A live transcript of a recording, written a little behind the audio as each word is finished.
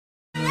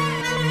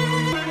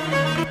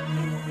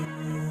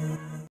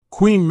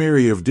Queen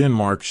Mary of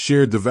Denmark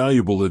shared the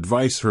valuable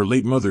advice her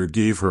late mother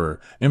gave her,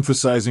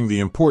 emphasizing the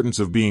importance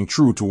of being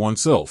true to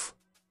oneself.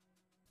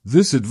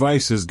 This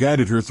advice has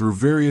guided her through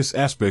various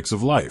aspects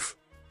of life.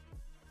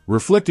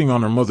 Reflecting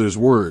on her mother's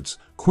words,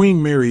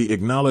 Queen Mary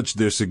acknowledged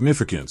their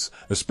significance,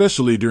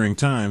 especially during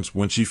times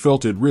when she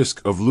felt at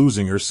risk of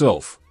losing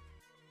herself.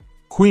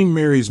 Queen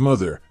Mary's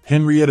mother,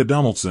 Henrietta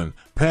Donaldson,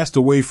 passed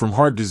away from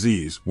heart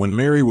disease when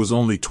Mary was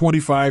only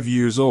 25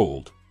 years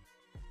old.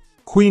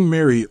 Queen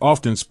Mary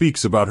often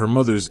speaks about her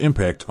mother's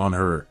impact on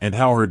her and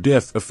how her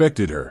death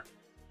affected her.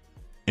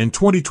 In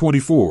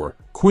 2024,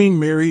 Queen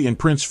Mary and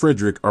Prince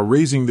Frederick are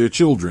raising their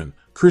children,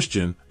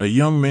 Christian, a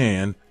young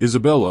man,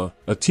 Isabella,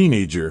 a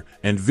teenager,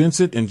 and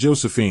Vincent and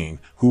Josephine,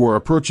 who are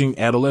approaching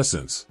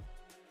adolescence.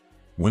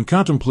 When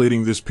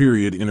contemplating this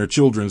period in her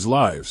children's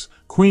lives,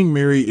 Queen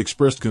Mary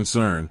expressed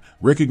concern,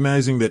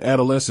 recognizing that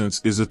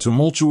adolescence is a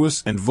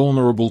tumultuous and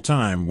vulnerable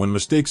time when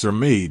mistakes are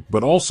made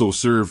but also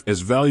serve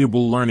as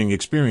valuable learning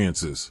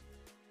experiences.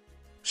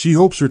 She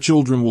hopes her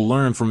children will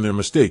learn from their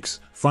mistakes,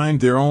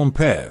 find their own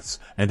paths,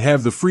 and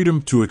have the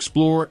freedom to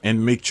explore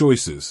and make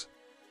choices.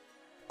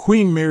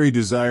 Queen Mary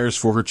desires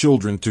for her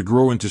children to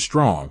grow into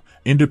strong,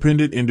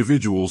 independent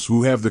individuals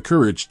who have the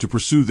courage to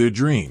pursue their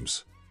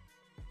dreams.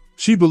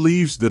 She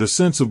believes that a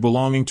sense of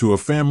belonging to a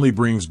family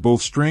brings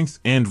both strength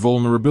and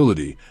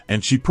vulnerability,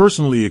 and she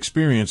personally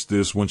experienced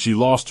this when she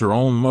lost her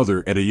own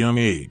mother at a young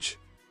age.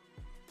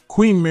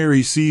 Queen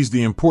Mary sees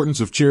the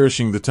importance of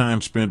cherishing the time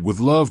spent with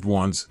loved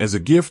ones as a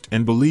gift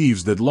and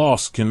believes that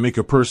loss can make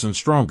a person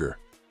stronger.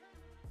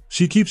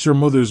 She keeps her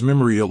mother's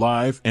memory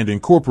alive and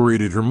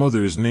incorporated her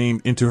mother's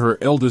name into her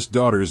eldest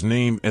daughter's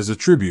name as a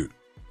tribute.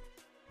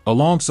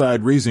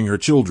 Alongside raising her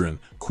children,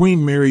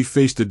 Queen Mary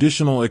faced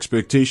additional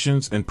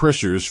expectations and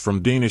pressures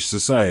from Danish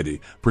society,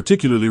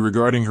 particularly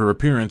regarding her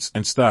appearance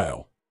and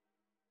style.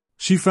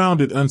 She found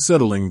it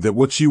unsettling that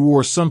what she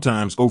wore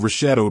sometimes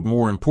overshadowed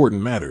more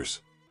important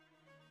matters.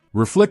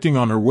 Reflecting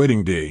on her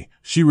wedding day,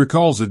 she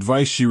recalls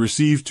advice she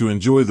received to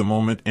enjoy the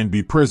moment and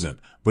be present,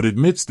 but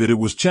admits that it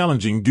was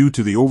challenging due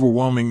to the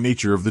overwhelming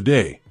nature of the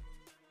day.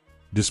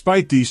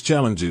 Despite these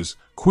challenges,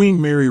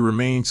 Queen Mary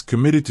remains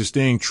committed to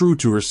staying true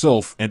to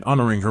herself and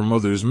honoring her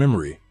mother's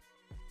memory.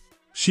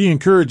 She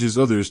encourages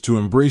others to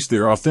embrace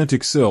their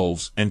authentic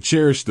selves and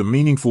cherish the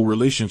meaningful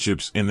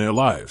relationships in their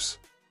lives.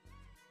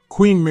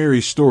 Queen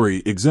Mary's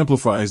story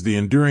exemplifies the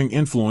enduring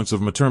influence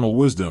of maternal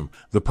wisdom,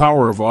 the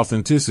power of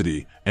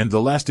authenticity, and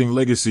the lasting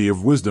legacy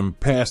of wisdom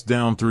passed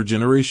down through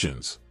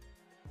generations.